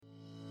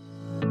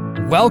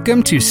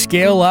Welcome to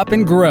Scale Up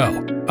and Grow,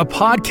 a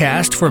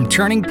podcast from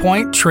Turning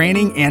Point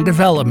Training and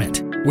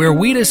Development, where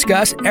we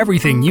discuss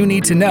everything you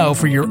need to know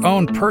for your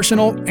own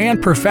personal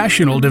and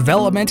professional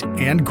development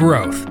and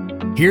growth.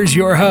 Here's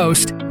your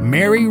host,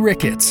 Mary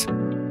Ricketts.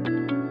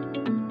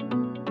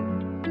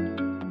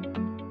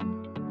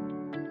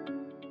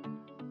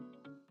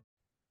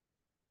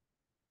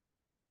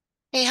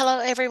 Hey, hello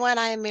everyone.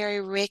 I am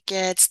Mary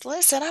Ricketts.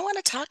 Listen, I want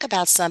to talk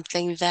about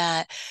something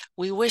that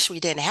we wish we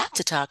didn't have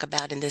to talk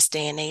about in this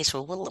day and age.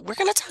 We're going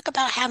to talk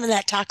about having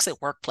that toxic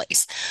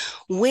workplace.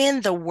 When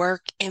the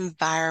work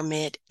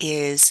environment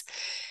is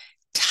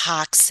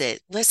toxic.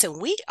 Listen,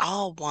 we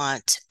all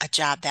want a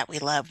job that we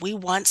love. We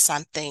want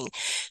something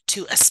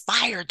to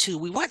aspire to.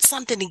 We want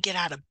something to get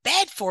out of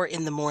bed for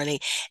in the morning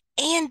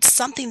and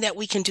something that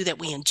we can do that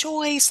we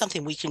enjoy,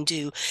 something we can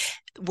do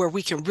where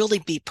we can really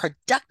be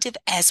productive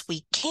as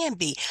we can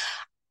be.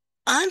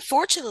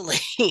 Unfortunately,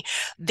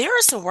 there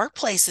are some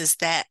workplaces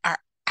that are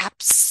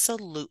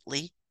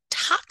absolutely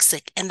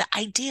toxic, and the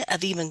idea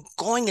of even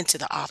going into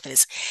the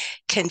office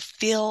can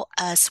fill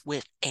us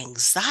with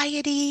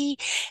anxiety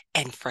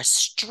and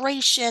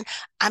frustration.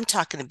 I'm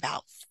talking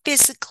about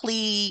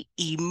physically,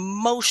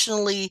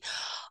 emotionally,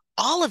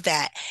 all of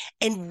that.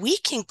 And we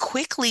can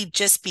quickly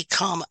just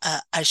become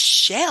a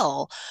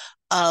shell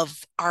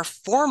of our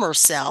former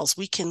selves.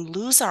 We can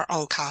lose our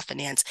own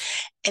confidence.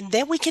 And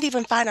then we could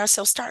even find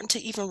ourselves starting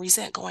to even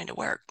resent going to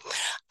work.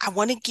 I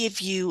want to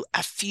give you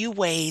a few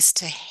ways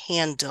to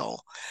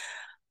handle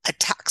a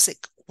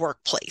toxic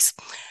workplace.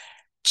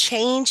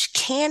 Change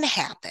can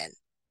happen.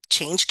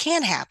 Change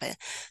can happen.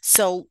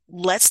 So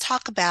let's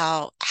talk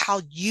about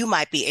how you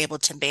might be able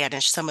to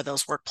manage some of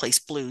those workplace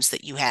blues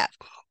that you have.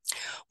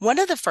 One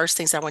of the first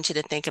things I want you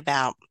to think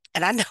about,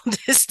 and I know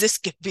this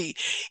could be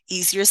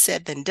easier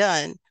said than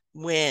done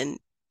when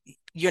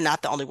you're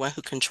not the only one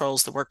who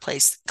controls the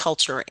workplace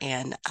culture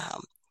and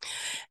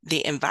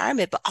the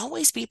environment, but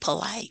always be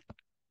polite.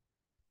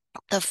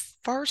 The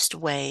first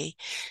way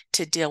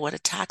to deal with a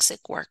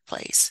toxic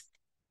workplace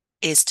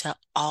is to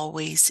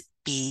always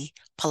be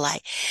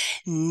polite.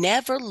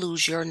 Never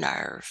lose your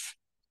nerve,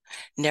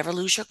 never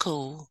lose your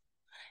cool,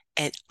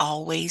 and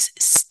always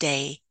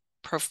stay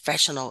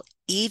professional.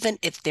 Even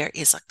if there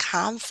is a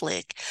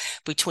conflict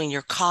between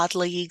your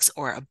colleagues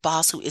or a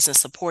boss who isn't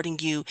supporting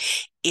you,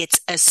 it's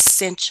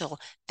essential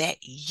that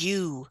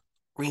you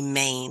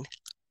remain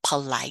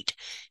polite.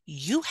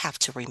 You have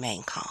to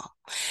remain calm.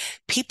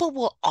 People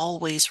will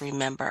always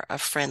remember a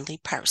friendly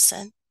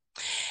person.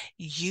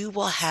 You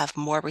will have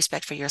more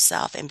respect for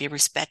yourself and be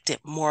respected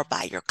more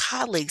by your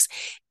colleagues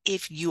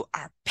if you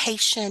are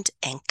patient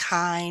and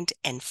kind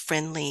and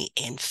friendly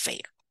and fair.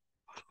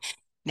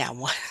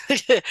 Now,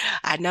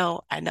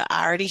 I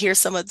already hear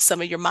some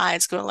of your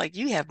minds going like,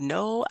 you have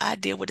no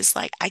idea what it's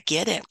like. I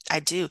get it. I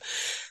do.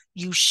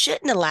 You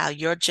shouldn't allow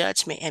your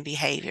judgment and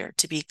behavior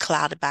to be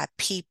clouded by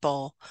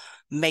people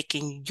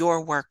making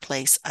your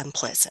workplace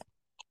unpleasant.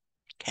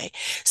 Okay.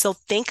 So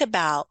think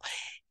about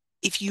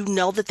if you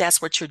know that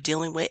that's what you're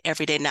dealing with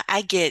every day. Now,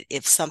 I get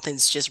if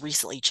something's just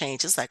recently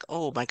changed, it's like,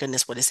 oh my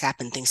goodness, what has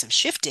happened? Things have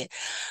shifted.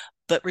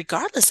 But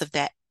regardless of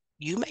that,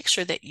 you make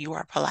sure that you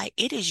are polite.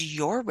 It is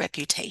your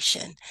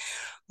reputation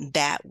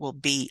that will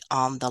be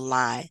on the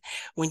line.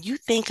 When you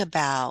think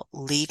about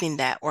leaving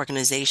that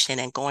organization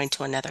and going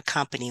to another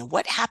company, and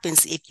what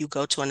happens if you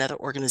go to another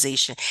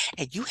organization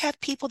and you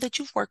have people that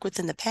you've worked with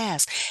in the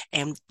past,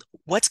 and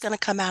what's going to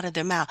come out of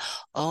their mouth?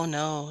 Oh,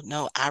 no,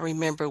 no. I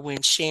remember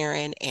when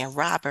Sharon and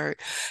Robert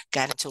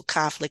got into a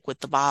conflict with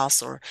the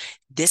boss, or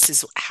this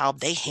is how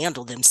they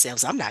handle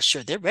themselves. I'm not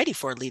sure they're ready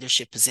for a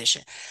leadership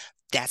position.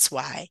 That's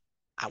why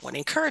I want to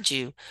encourage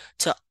you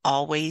to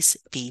always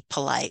be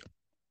polite.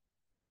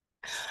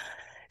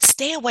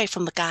 Stay away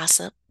from the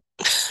gossip.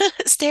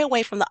 Stay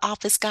away from the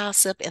office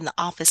gossip and the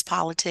office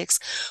politics.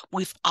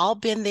 We've all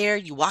been there.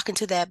 You walk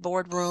into that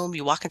boardroom,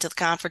 you walk into the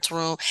conference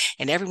room,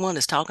 and everyone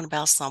is talking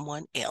about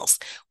someone else.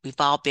 We've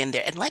all been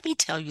there. And let me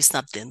tell you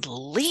something,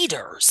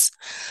 leaders.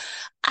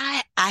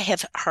 I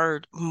have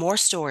heard more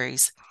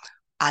stories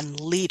on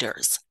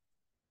leaders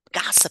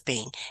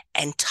gossiping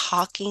and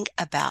talking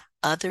about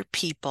other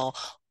people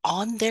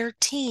on their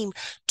team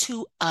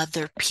to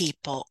other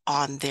people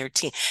on their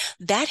team.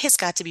 That has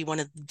got to be one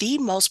of the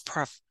most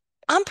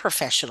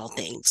unprofessional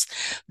things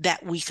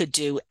that we could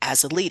do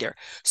as a leader.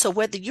 So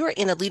whether you're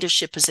in a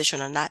leadership position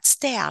or not,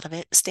 stay out of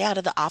it. Stay out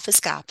of the office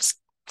gossip.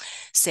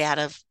 Stay out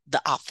of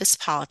the office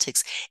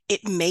politics.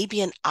 It may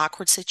be an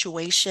awkward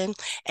situation.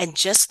 And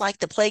just like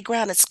the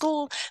playground at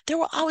school, there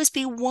will always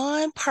be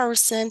one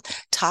person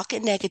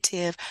talking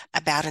negative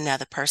about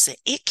another person.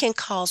 It can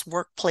cause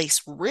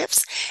workplace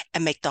rifts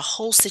and make the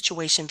whole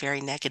situation very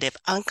negative,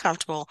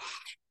 uncomfortable,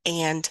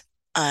 and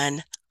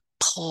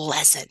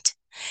unpleasant.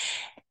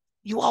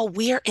 You all,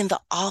 we're in the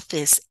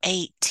office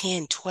 8,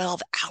 10,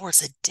 12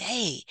 hours a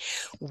day.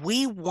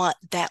 We want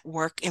that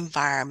work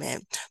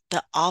environment,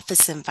 the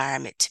office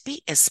environment to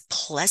be as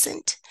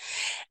pleasant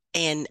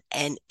and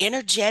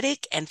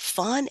energetic and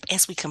fun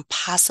as we can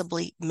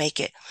possibly make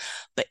it.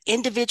 But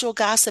individual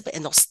gossip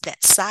and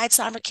that side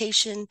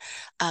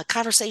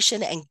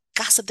conversation and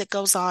gossip that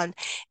goes on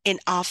in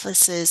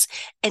offices.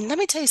 And let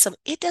me tell you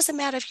something, it doesn't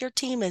matter if your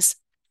team is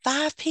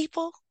 5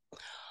 people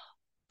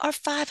or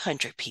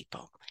 500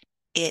 people.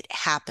 It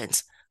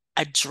happens.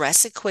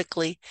 Address it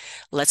quickly.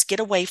 Let's get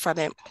away from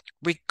it,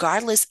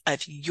 regardless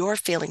of your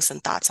feelings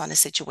and thoughts on the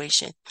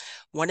situation.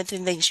 One of the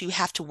things you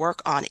have to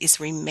work on is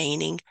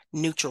remaining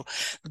neutral.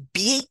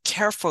 Be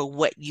careful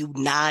what you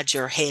nod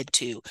your head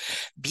to.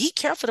 Be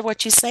careful of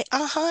what you say.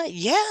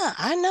 Yeah,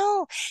 I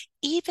know.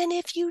 Even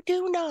if you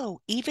do know,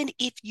 even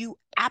if you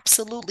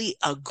absolutely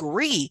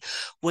agree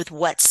with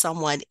what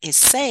someone is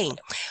saying.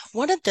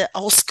 One of the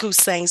old school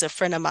sayings a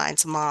friend of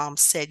mine's mom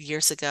said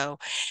years ago,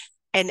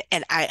 and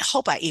I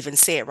hope I even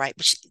say it right,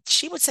 but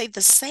she would say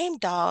the same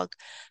dog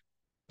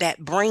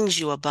that brings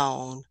you a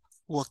bone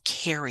will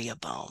carry a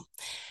bone.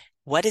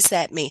 What does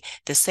that mean?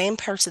 The same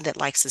person that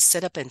likes to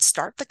sit up and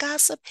start the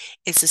gossip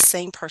is the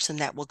same person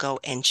that will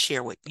go and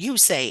share what you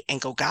say and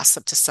go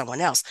gossip to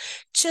someone else.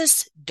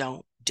 Just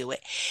don't do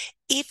it.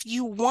 If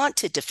you want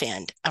to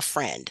defend a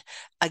friend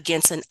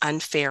against an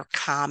unfair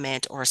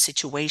comment or a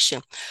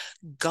situation,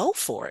 go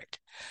for it.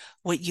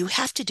 What you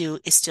have to do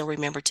is still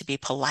remember to be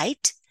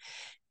polite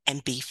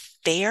and be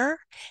fair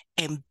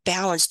and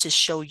balanced to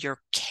show your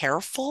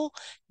careful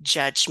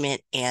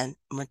judgment and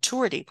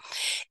maturity.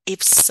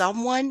 If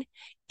someone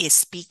is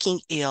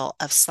speaking ill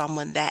of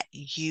someone that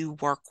you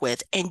work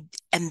with and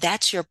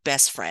that's your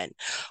best friend,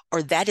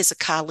 or that is a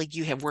colleague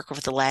you have worked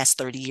with the last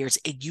 30 years,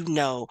 and you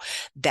know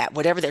that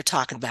whatever they're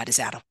talking about is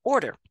out of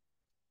order.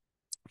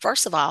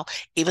 First of all,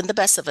 even the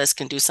best of us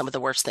can do some of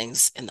the worst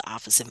things in the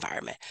office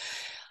environment.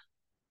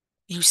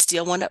 You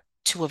still want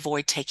to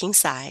avoid taking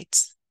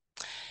sides.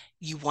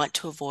 You want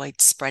to avoid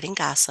spreading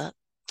gossip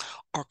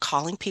or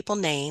calling people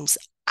names.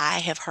 I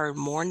have heard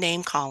more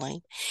name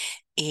calling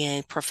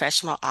in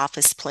professional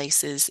office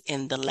places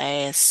in the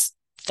last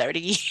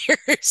 30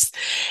 years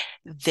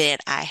than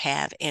I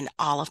have in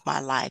all of my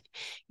life.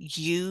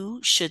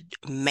 You should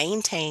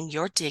maintain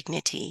your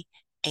dignity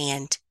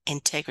and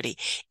integrity.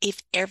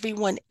 If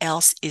everyone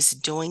else is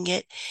doing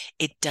it,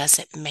 it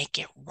doesn't make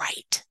it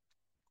right.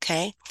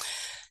 Okay.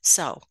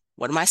 So,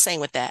 what am I saying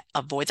with that?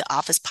 Avoid the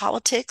office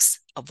politics,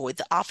 avoid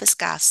the office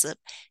gossip,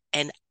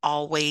 and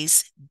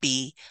always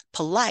be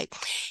polite.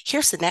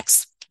 Here's the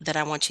next that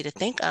I want you to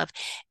think of.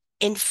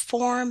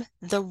 Inform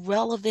the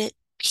relevant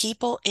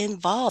people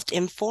involved,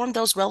 inform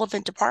those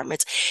relevant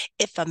departments.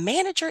 If a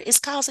manager is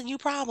causing you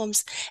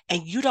problems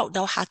and you don't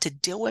know how to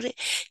deal with it,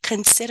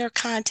 consider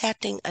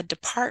contacting a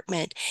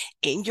department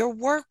in your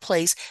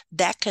workplace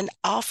that can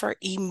offer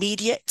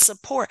immediate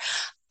support.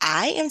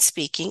 I am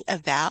speaking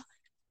about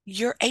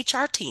your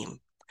HR team,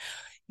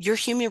 your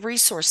human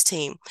resource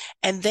team.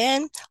 And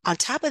then on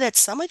top of that,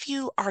 some of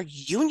you are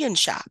union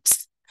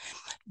shops.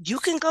 You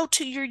can go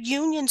to your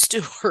union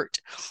steward.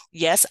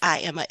 Yes, I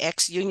am an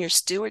ex-union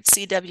steward,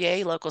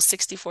 CWA Local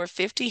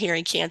 6450 here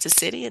in Kansas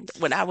City. And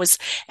when I was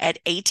at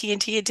AT&T and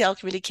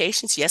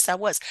Telecommunications, yes, I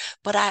was.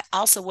 But I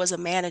also was a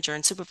manager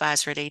and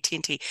supervisor at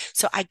AT&T.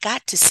 So I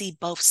got to see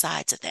both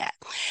sides of that.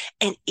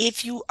 And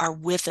if you are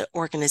with an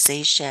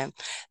organization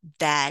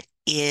that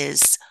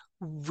is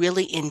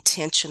really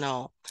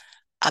intentional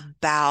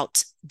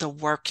about the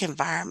work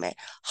environment.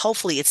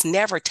 Hopefully, it's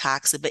never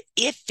toxic, but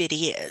if it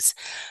is,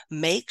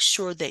 make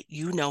sure that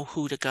you know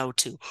who to go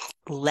to.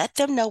 Let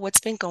them know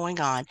what's been going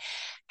on,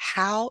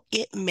 how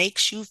it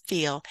makes you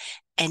feel,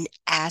 and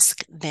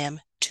ask them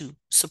to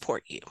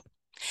support you.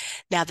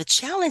 Now, the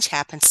challenge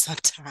happens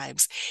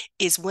sometimes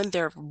is when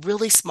they're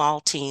really small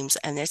teams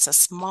and it's a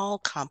small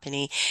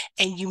company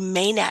and you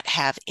may not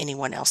have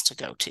anyone else to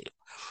go to.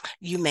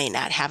 You may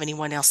not have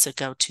anyone else to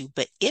go to,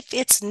 but if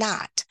it's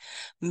not,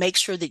 make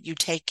sure that you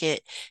take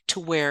it to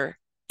where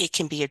it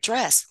can be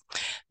addressed.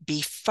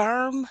 Be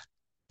firm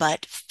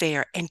but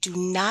fair, and do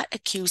not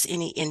accuse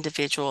any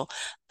individual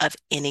of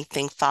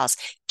anything false.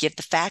 Give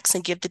the facts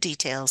and give the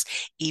details,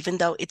 even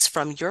though it's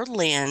from your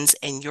lens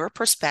and your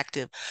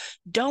perspective.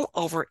 Don't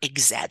over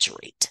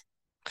exaggerate.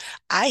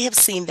 I have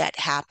seen that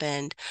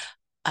happen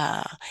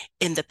uh,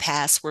 in the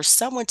past where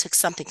someone took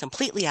something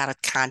completely out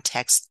of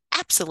context,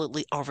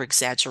 absolutely over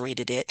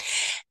exaggerated it,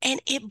 and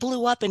it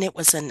blew up, and it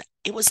was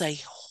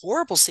a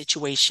horrible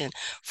situation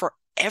for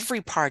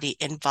every party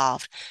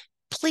involved.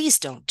 Please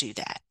don't do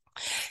that.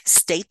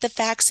 State the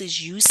facts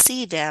as you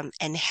see them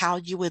and how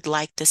you would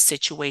like the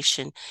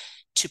situation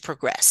to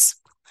progress.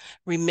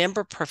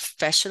 Remember,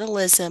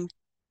 professionalism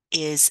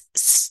is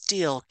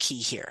still key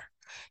here.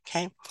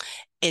 Okay.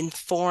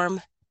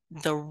 Inform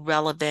the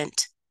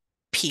relevant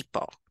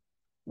people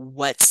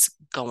what's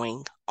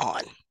going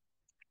on.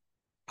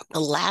 The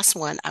last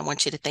one I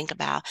want you to think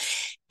about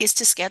is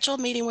to schedule a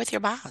meeting with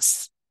your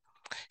boss.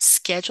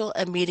 Schedule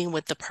a meeting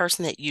with the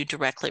person that you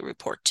directly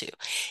report to.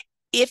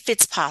 If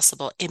it's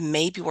possible, it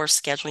may be worth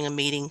scheduling a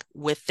meeting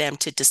with them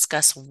to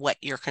discuss what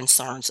your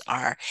concerns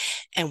are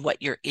and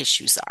what your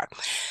issues are.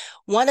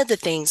 One of the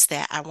things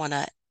that I want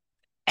to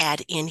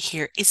add in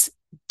here is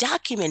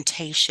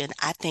Documentation,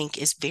 I think,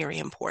 is very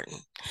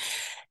important.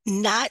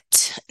 Not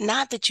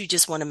that you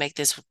just want to make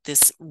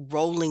this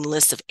rolling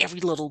list of every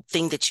little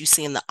thing that you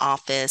see in the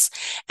office.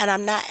 And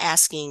I'm not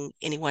asking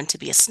anyone to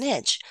be a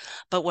snitch,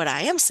 but what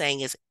I am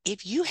saying is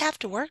if you have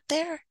to work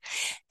there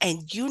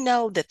and you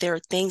know that there are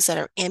things that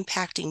are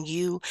impacting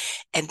you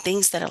and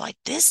things that are like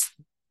this,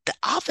 the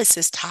office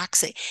is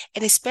toxic.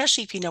 And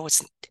especially if you know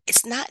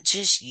it's not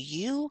just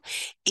you,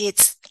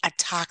 it's a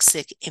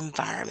toxic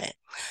environment.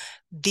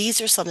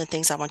 These are some of the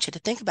things I want you to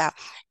think about.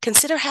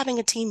 Consider having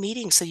a team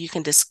meeting so you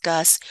can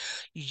discuss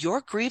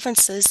your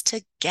grievances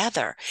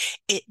together.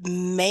 It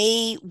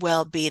may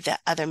well be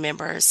that other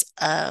members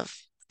of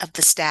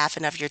the staff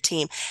and of your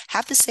team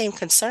have the same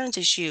concerns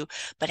as you,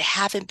 but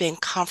haven't been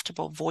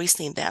comfortable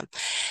voicing them.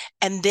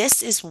 And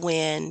this is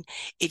when,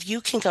 if you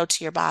can go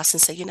to your boss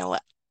and say, you know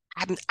what,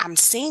 I'm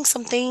seeing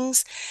some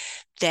things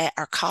that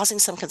are causing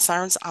some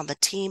concerns on the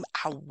team.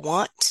 I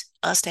want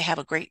us to have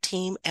a great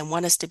team and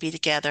want us to be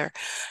together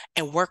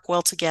and work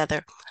well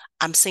together.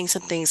 I'm seeing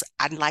some things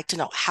I'd like to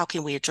know. How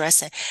can we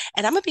address it?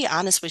 And I'm going to be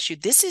honest with you.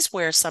 This is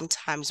where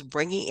sometimes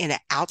bringing in an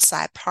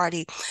outside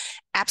party,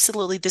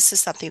 absolutely, this is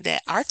something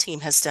that our team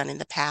has done in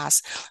the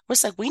past. Where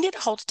it's like, we need to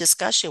hold a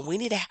discussion. We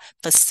need to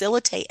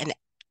facilitate an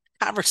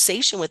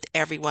conversation with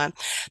everyone,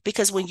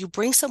 because when you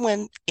bring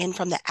someone in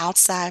from the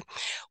outside,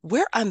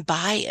 we're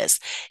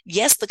unbiased.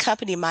 Yes, the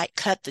company might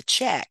cut the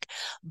check,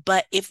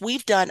 but if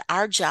we've done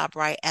our job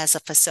right as a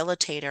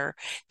facilitator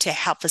to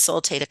help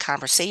facilitate a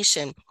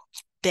conversation,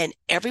 then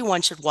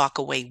everyone should walk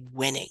away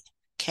winning.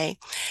 Okay.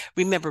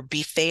 Remember,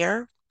 be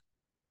fair,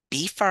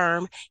 be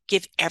firm,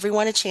 give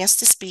everyone a chance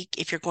to speak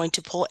if you're going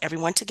to pull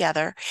everyone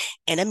together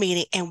in a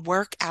meeting, and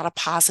work out a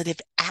positive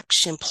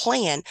action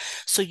plan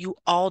so you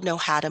all know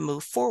how to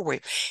move forward.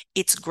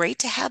 It's great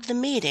to have the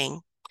meeting.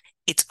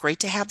 It's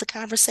great to have the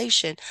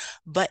conversation.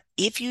 But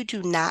if you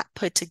do not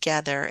put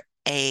together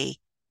a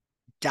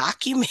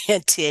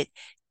documented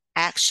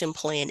action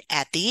plan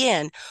at the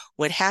end,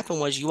 what happened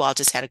was you all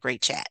just had a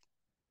great chat.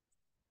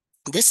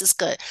 This is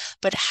good,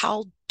 but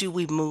how do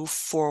we move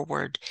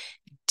forward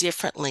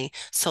differently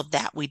so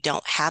that we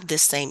don't have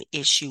this same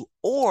issue?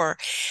 Or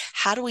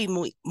how do we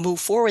move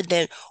forward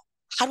then?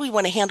 How do we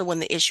want to handle when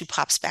the issue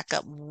pops back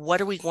up? What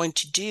are we going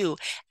to do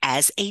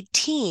as a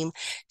team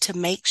to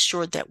make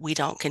sure that we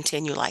don't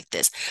continue like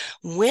this?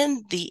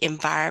 When the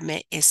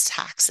environment is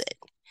toxic,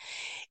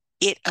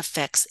 it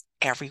affects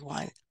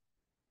everyone.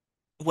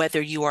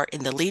 Whether you are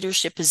in the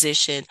leadership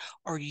position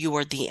or you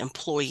are the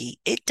employee,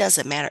 it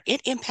doesn't matter.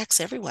 It impacts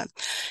everyone.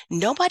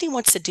 Nobody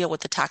wants to deal with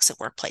the toxic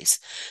workplace.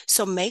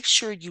 So make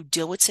sure you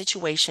deal with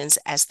situations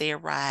as they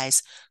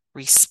arise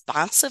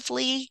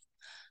responsively,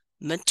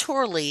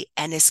 maturely,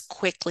 and as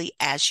quickly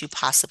as you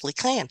possibly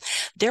can.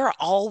 There are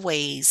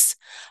always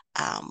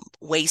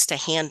ways to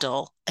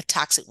handle a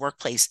toxic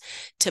workplace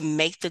to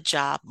make the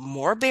job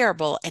more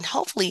bearable and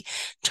hopefully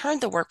turn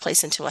the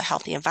workplace into a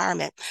healthy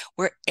environment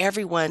where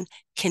everyone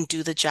can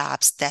do the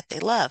jobs that they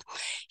love.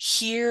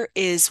 Here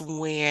is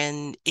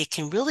when it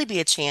can really be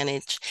a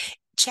challenge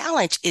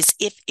is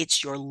if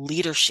it's your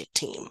leadership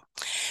team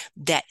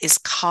that is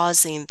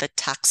causing the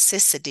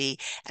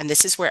toxicity. And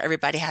this is where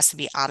everybody has to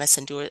be honest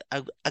and do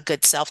a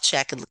good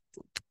self-check and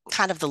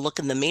kind of the look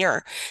in the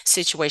mirror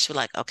situation.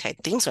 Like, okay,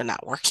 things are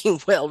not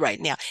working well right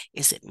now.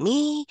 Is it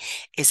me?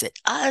 Is it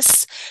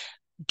us?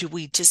 Do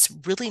we just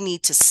really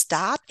need to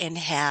stop and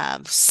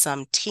have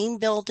some team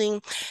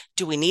building?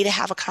 Do we need to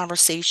have a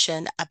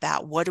conversation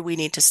about what do we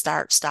need to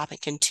start, stop,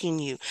 and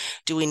continue?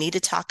 Do we need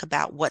to talk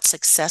about what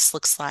success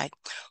looks like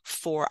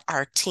for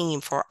our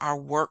team, for our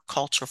work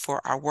culture, for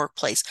our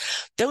workplace?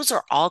 Those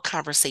are all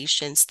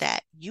conversations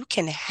that you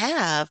can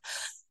have,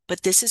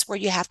 but this is where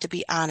you have to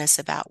be honest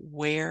about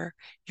where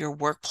your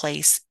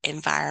workplace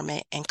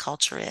environment and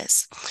culture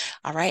is.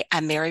 All right,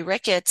 I'm Mary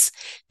Ricketts.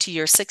 To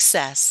your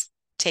success.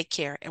 Take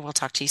care, and we'll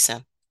talk to you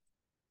soon.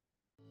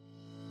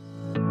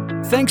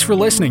 Thanks for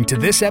listening to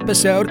this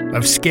episode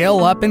of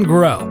Scale Up and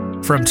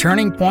Grow from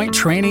Turning Point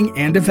Training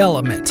and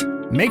Development.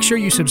 Make sure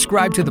you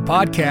subscribe to the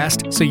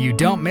podcast so you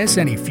don't miss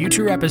any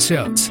future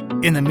episodes.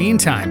 In the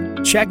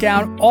meantime, check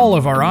out all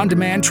of our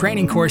on-demand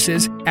training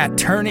courses at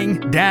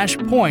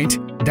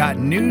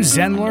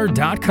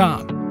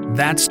turning-point.newzenler.com.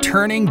 That's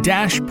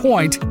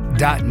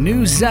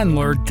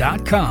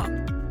turning-point.newzenler.com.